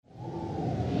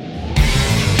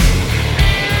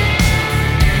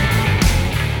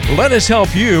Let us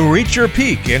help you reach your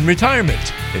peak in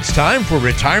retirement. It's time for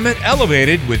Retirement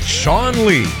Elevated with Sean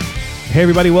Lee. Hey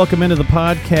everybody, welcome into the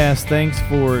podcast. Thanks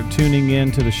for tuning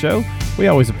in to the show. We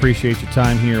always appreciate your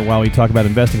time here while we talk about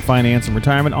investing, finance, and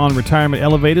retirement on Retirement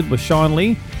Elevated with Sean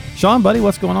Lee. Sean, buddy,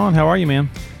 what's going on? How are you, man?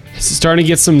 It's starting to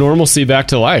get some normalcy back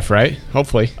to life, right?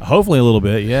 Hopefully a little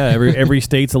bit, yeah. Every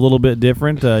state's a little bit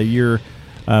different.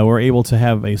 We're able to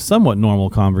have a somewhat normal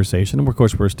conversation. Of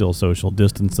course, we're still social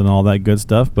distance and all that good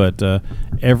stuff, but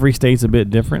every state's a bit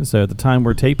different. So at the time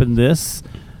we're taping this,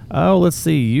 let's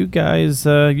see, you guys,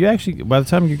 you actually, by the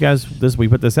time we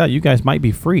put this out, you guys might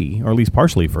be free, or at least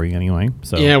partially free anyway.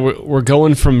 So yeah, we're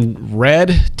going from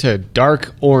red to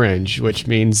dark orange, which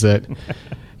means that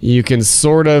you can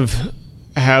sort of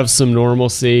have some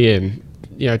normalcy. And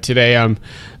today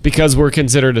because we're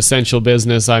considered essential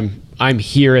business, I'm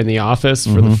here in the office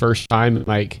for the first time in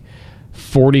like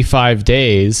 45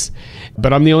 days,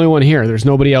 but I'm the only one here. There's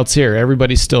nobody else here.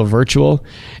 Everybody's still virtual,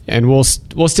 and we'll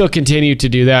still continue to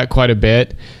do that quite a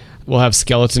bit. We'll have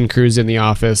skeleton crews in the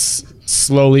office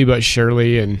slowly but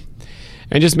surely, and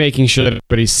just making sure that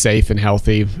everybody's safe and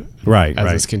healthy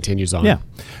as this continues on. Yeah.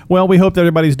 Well, we hope that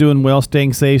everybody's doing well,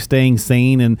 staying safe, staying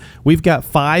sane, and we've got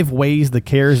 5 ways the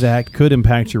CARES Act could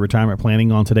impact your retirement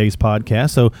planning on today's podcast,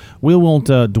 so we won't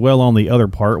dwell on the other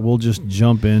part. We'll just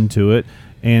jump into it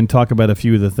and talk about a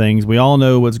few of the things. We all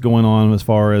know what's going on as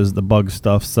far as the bug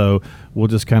stuff, so we'll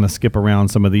just kind of skip around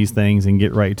some of these things and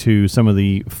get right to some of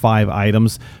the 5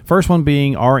 items. First one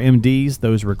being RMDs,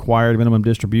 those required minimum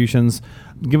distributions.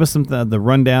 Give us the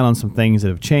rundown on some things that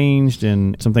have changed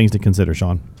and some things to consider,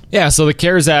 Sean. Yeah, so the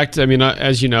CARES Act,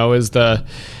 as you know, is the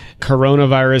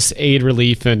Coronavirus Aid,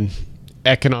 Relief, and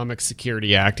Economic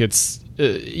Security Act. It's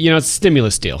it's a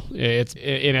stimulus deal. It's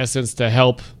in essence to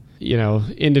help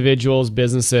individuals,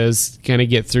 businesses kind of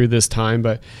get through this time.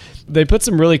 But they put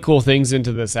some really cool things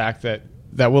into this act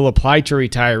that will apply to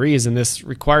retirees. And this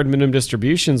required minimum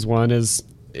distributions one is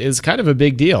kind of a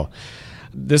big deal.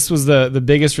 This was the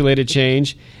biggest related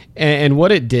change. And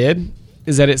what it did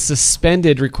is that it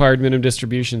suspended required minimum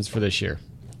distributions for this year.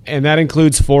 And that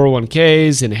includes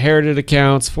 401ks, inherited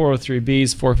accounts,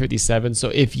 403bs, 457. So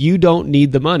if you don't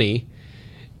need the money,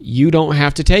 you don't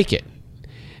have to take it.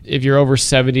 If you're over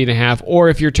 70 and a half, or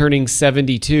if you're turning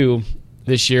 72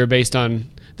 this year based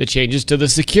on the changes to the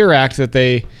Secure Act that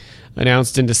they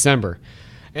announced in December.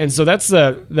 And so that's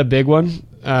the big one.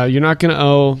 You're not going to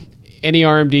owe any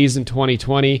RMDs in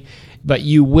 2020, but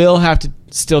you will have to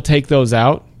still take those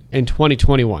out in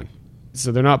 2021.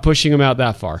 So they're not pushing them out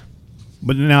that far.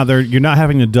 But now you're not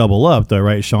having to double up though,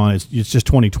 right, Sean? It's just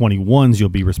 2021s you'll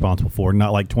be responsible for,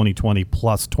 not like 2020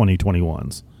 plus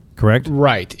 2021s. Correct?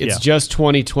 Right. It's just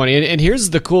 2020. And here's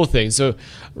the cool thing. So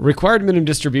required minimum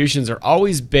distributions are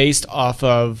always based off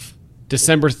of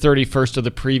December 31st of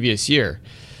the previous year.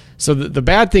 So the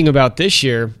bad thing about this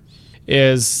year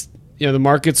is, the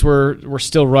markets were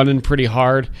still running pretty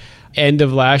hard end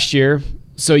of last year.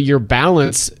 So your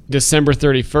balance December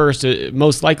 31st,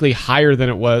 most likely higher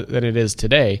than it is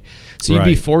today. So you'd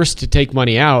be forced to take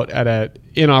money out at an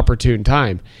inopportune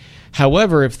time.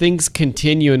 However, if things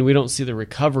continue and we don't see the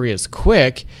recovery as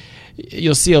quick,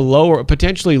 you'll see a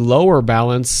potentially lower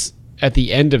balance at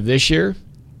the end of this year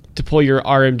to pull your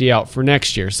RMD out for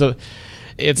next year. So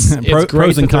it's great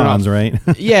pros and cons, right?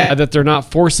 Yeah, that they're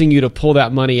not forcing you to pull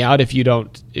that money out if you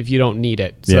don't need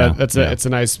it. So it's a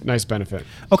nice benefit.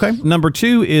 Okay. Number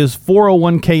 2 is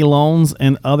 401k loans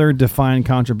and other defined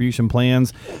contribution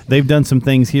plans. They've done some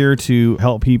things here to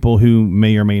help people who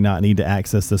may or may not need to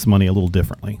access this money a little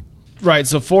differently. Right.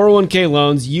 So 401k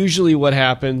loans, usually what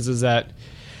happens is that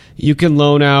you can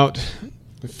loan out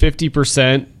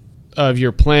 50% of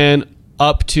your plan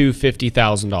up to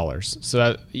 $50,000. So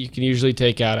that you can usually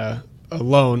take out a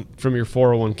loan from your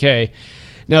 401k.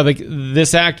 Now,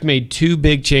 this act made 2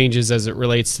 big changes as it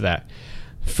relates to that.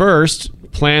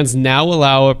 First, plans now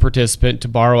allow a participant to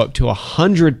borrow up to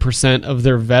 100% of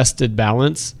their vested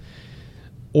balance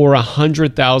or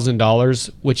 $100,000,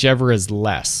 whichever is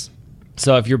less.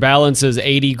 So if your balance is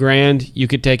 $80,000, you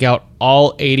could take out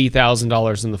all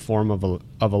 $80,000 in the form of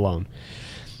a loan.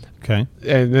 Okay.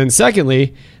 And then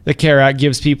secondly, the CARE Act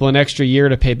gives people an extra year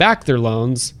to pay back their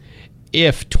loans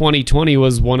if 2020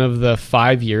 was one of the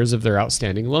 5 years of their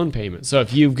outstanding loan payment. So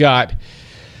if you've got,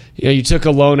 you took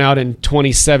a loan out in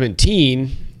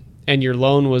 2017 and your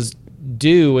loan was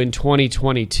due in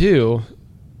 2022,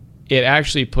 it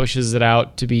actually pushes it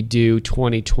out to be due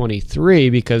 2023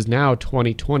 because now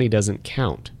 2020 doesn't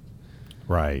count.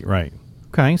 Right.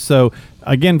 Okay, so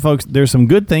again, folks, there's some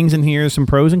good things in here, some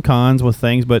pros and cons with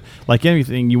things, but like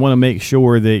anything, you want to make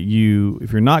sure that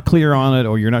if you're not clear on it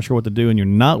or you're not sure what to do and you're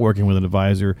not working with an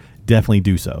advisor, definitely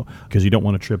do so because you don't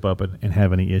want to trip up and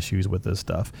have any issues with this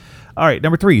stuff. All right,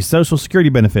 number 3, Social Security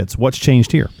benefits. What's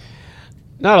changed here?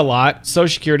 Not a lot.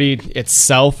 Social Security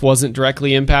itself wasn't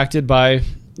directly impacted by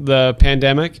the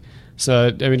pandemic.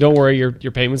 So, I mean, don't worry, your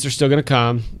payments are still going to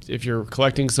come. If you're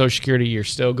collecting Social Security, you're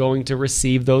still going to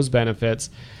receive those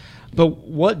benefits. But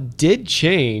what did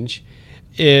change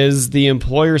is the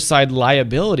employer side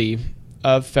liability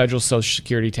of federal Social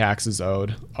Security taxes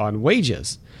owed on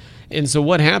wages. And so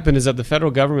what happened is that the federal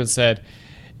government said,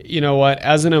 you know what,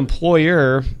 as an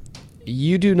employer,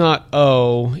 you do not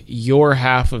owe your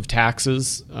half of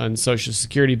taxes on Social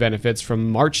Security benefits from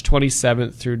March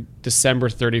 27th through December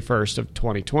 31st of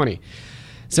 2020.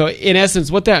 So in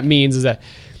essence, what that means is that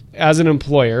as an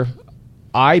employer,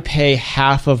 I pay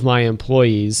half of my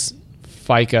employees'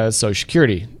 FICA Social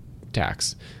Security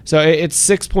tax. So it's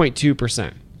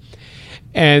 6.2%.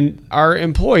 And our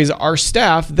employees, our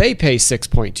staff, they pay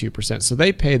 6.2%. So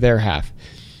they pay their half.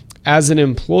 As an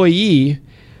employee,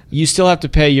 you still have to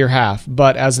pay your half,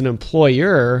 but as an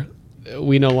employer,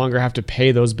 we no longer have to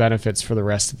pay those benefits for the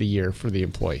rest of the year for the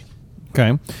employee.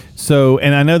 Okay. So,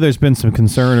 and I know there's been some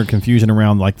concern or confusion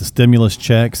around like the stimulus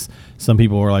checks. Some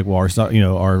people are like, well,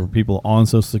 are people on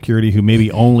Social Security who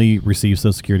maybe only receive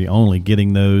Social Security only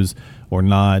getting those or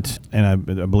not? And I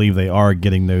believe they are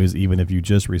getting those even if you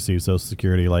just receive Social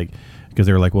Security, like, because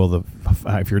they were like, well,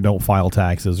 if you don't file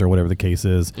taxes or whatever the case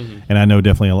is. Mm-hmm. And I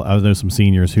know some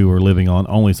seniors who are living on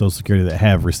only Social Security that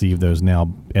have received those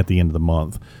now at the end of the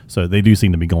month. So they do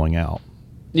seem to be going out.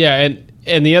 Yeah,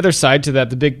 and the other side to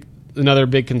that, another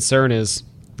big concern is,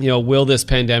 will this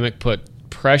pandemic put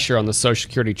pressure on the Social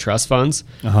Security trust funds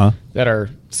that are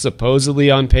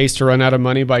supposedly on pace to run out of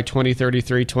money by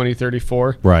 2033,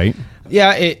 2034? Right.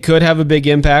 Yeah, it could have a big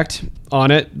impact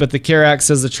on it, but the CARE Act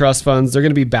says the trust funds, they're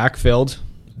going to be backfilled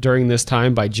during this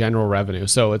time by general revenue.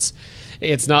 So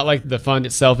it's not like the fund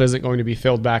itself isn't going to be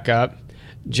filled back up.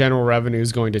 General revenue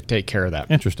is going to take care of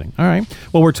that. Interesting. All right.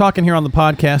 Well, we're talking here on the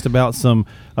podcast about some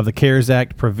of the CARES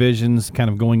Act provisions, kind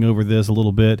of going over this a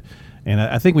little bit. And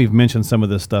I think we've mentioned some of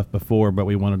this stuff before, but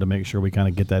we wanted to make sure we kind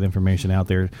of get that information out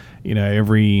there.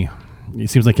 It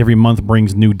seems like every month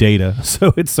brings new data.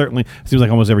 So it seems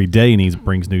like almost every day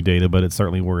brings new data, but it's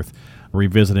certainly worth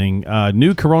revisiting.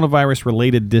 New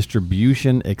coronavirus-related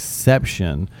distribution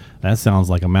exception. That sounds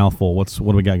like a mouthful. What do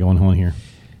we got going on here?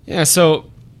 Yeah,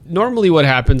 so normally what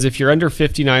happens if you're under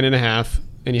 59 and a half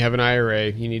and you have an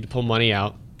IRA, you need to pull money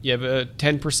out, you have a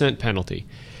 10% penalty.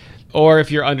 Or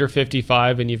if you're under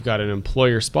 55 and you've got an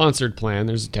employer-sponsored plan,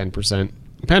 there's a 10%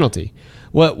 penalty.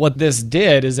 What this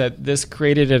did is that this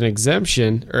created an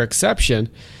exemption or exception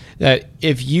that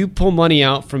if you pull money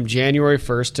out from January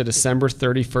 1st to December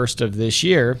 31st of this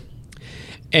year,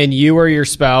 and you or your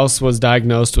spouse was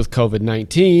diagnosed with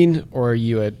COVID-19, or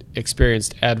you had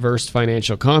experienced adverse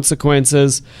financial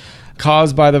consequences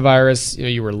caused by the virus,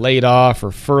 you were laid off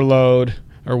or furloughed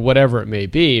or whatever it may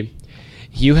be,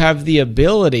 you have the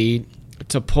ability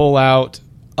to pull out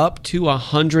up to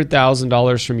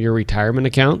 $100,000 from your retirement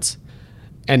accounts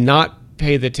and not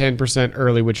pay the 10%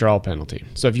 early withdrawal penalty.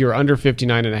 So if you're under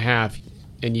 59 and a half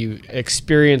and you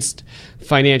experienced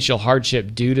financial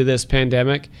hardship due to this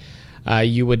pandemic,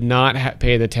 you would not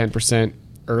pay the 10%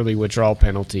 early withdrawal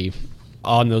penalty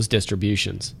on those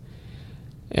distributions.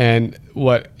 And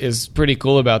what is pretty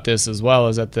cool about this as well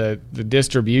is that the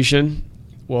distribution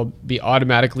will be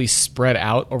automatically spread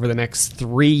out over the next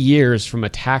 3 years from a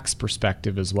tax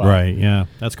perspective as well. Right, yeah,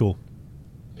 that's cool.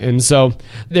 And so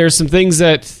there's some things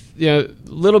that, a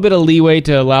little bit of leeway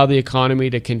to allow the economy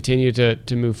to continue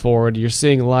to move forward. You're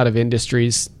seeing a lot of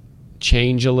industries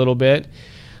change a little bit.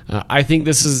 I think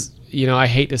this is, I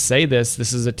hate to say this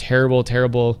is a terrible,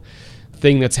 terrible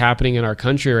thing that's happening in our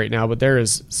country right now, but there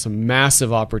is some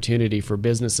massive opportunity for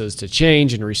businesses to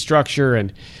change and restructure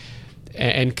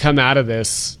and come out of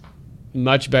this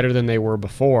much better than they were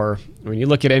before. When you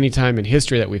look at any time in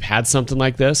history that we've had something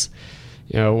like this,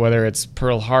 whether it's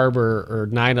Pearl Harbor or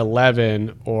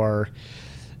 9/11 or,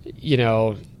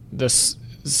 the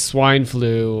swine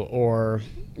flu or,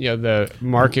 the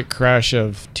market crash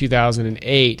of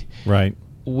 2008. Right.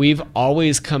 We've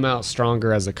always come out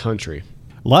stronger as a country.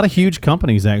 A lot of huge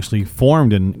companies actually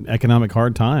formed in economic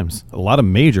hard times. A lot of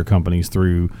major companies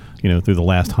through the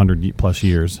last 100 plus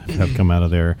years have come out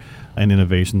of there, and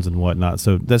innovations and whatnot.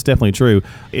 So that's definitely true.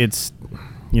 It's,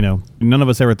 none of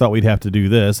us ever thought we'd have to do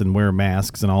this and wear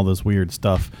masks and all this weird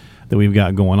stuff that we've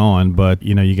got going on. But,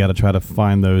 you got to try to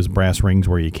find those brass rings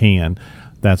where you can.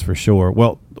 That's for sure.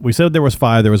 Well, we said there was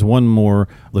 5. There was one more,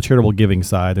 the charitable giving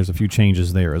side. There's a few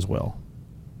changes there as well.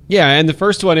 Yeah, and the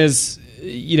first one is,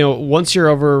 once you're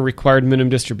over required minimum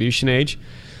distribution age,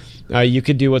 you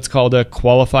could do what's called a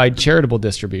qualified charitable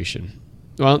distribution.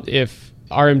 Well, if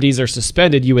RMDs are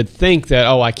suspended, you would think that,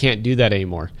 I can't do that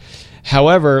anymore.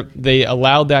 However, they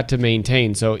allowed that to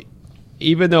maintain. So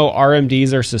even though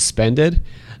RMDs are suspended,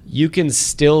 you can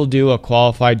still do a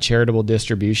qualified charitable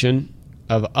distribution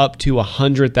of up to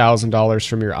 $100,000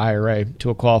 from your IRA to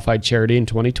a qualified charity in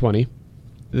 2020.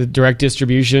 The direct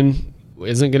distribution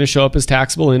isn't going to show up as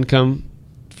taxable income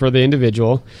for the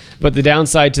individual. But the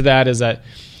downside to that is that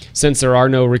since there are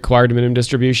no required minimum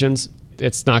distributions,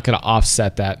 it's not going to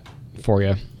offset that for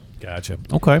you. Gotcha.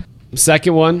 Okay.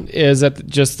 Second one is that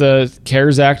just the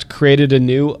CARES Act created a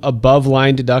new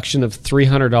above-line deduction of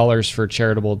 $300 for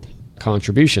charitable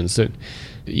contributions. So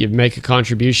you make a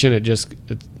contribution,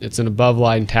 it's an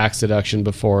above-line tax deduction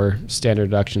before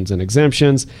standard deductions and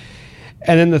exemptions.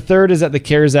 And then the third is that the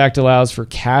CARES Act allows for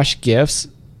cash gifts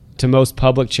to most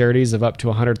public charities of up to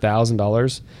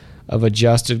 $100,000 of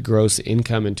adjusted gross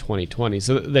income in 2020.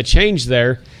 So the change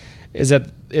there is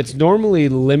that it's normally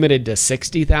limited to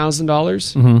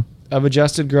 $60,000 of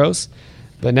adjusted gross,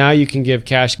 but now you can give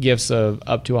cash gifts of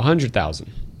up to $100,000.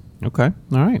 Okay.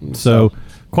 All right. So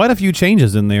quite a few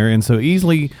changes in there, and so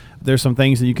easily there's some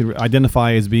things that you can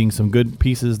identify as being some good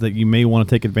pieces that you may want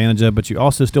to take advantage of, but you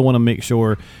also still want to make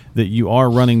sure that you are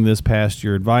running this past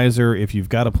your advisor if you've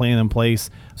got a plan in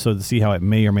place, so to see how it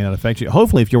may or may not affect you.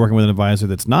 Hopefully, if you're working with an advisor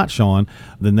that's not Sean,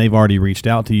 then they've already reached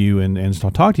out to you and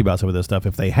talked to you about some of this stuff.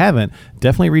 If they haven't,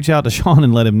 definitely reach out to Sean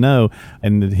and let him know,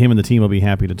 and him and the team will be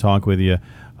happy to talk with you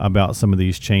about some of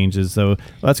these changes. So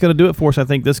that's going to do it for us, I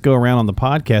think, this go around on the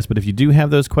podcast. But if you do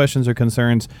have those questions or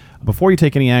concerns, before you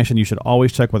take any action, you should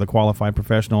always check with a qualified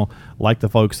professional like the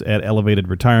folks at Elevated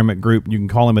Retirement Group. You can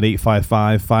call them at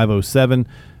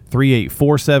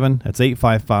 855-507-3847. That's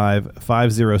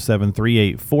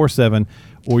 855-507-3847.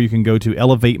 Or you can go to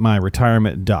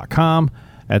elevatemyretirement.com.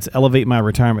 That's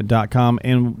elevatemyretirement.com.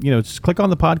 And, just click on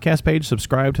the podcast page,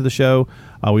 subscribe to the show.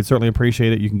 We'd certainly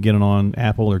appreciate it. You can get it on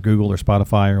Apple or Google or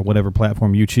Spotify or whatever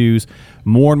platform you choose.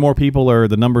 More and more people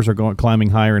the numbers are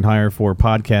climbing higher and higher for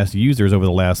podcast users over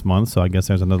the last month. So I guess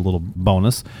there's another little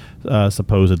bonus,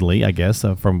 supposedly, I guess,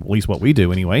 from at least what we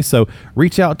do anyway. So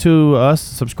reach out to us,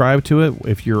 subscribe to it.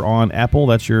 If you're on Apple,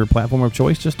 that's your platform of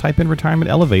choice. Just type in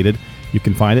Retirement Elevated. You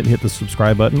can find it and hit the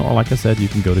subscribe button. Or like I said, you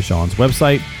can go to Sean's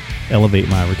website,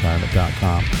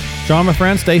 elevatemyretirement.com. Sean, my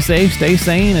friend, stay safe, stay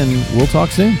sane, and we'll talk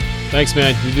soon. Thanks,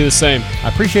 man. You do the same. I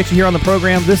appreciate you here on the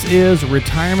program. This is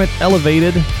Retirement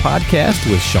Elevated Podcast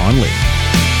with Sean Lee.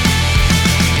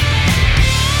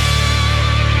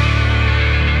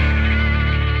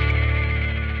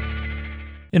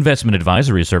 Investment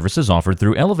advisory services offered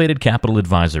through Elevated Capital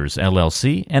Advisors,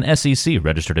 LLC, and SEC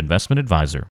Registered Investment Advisor.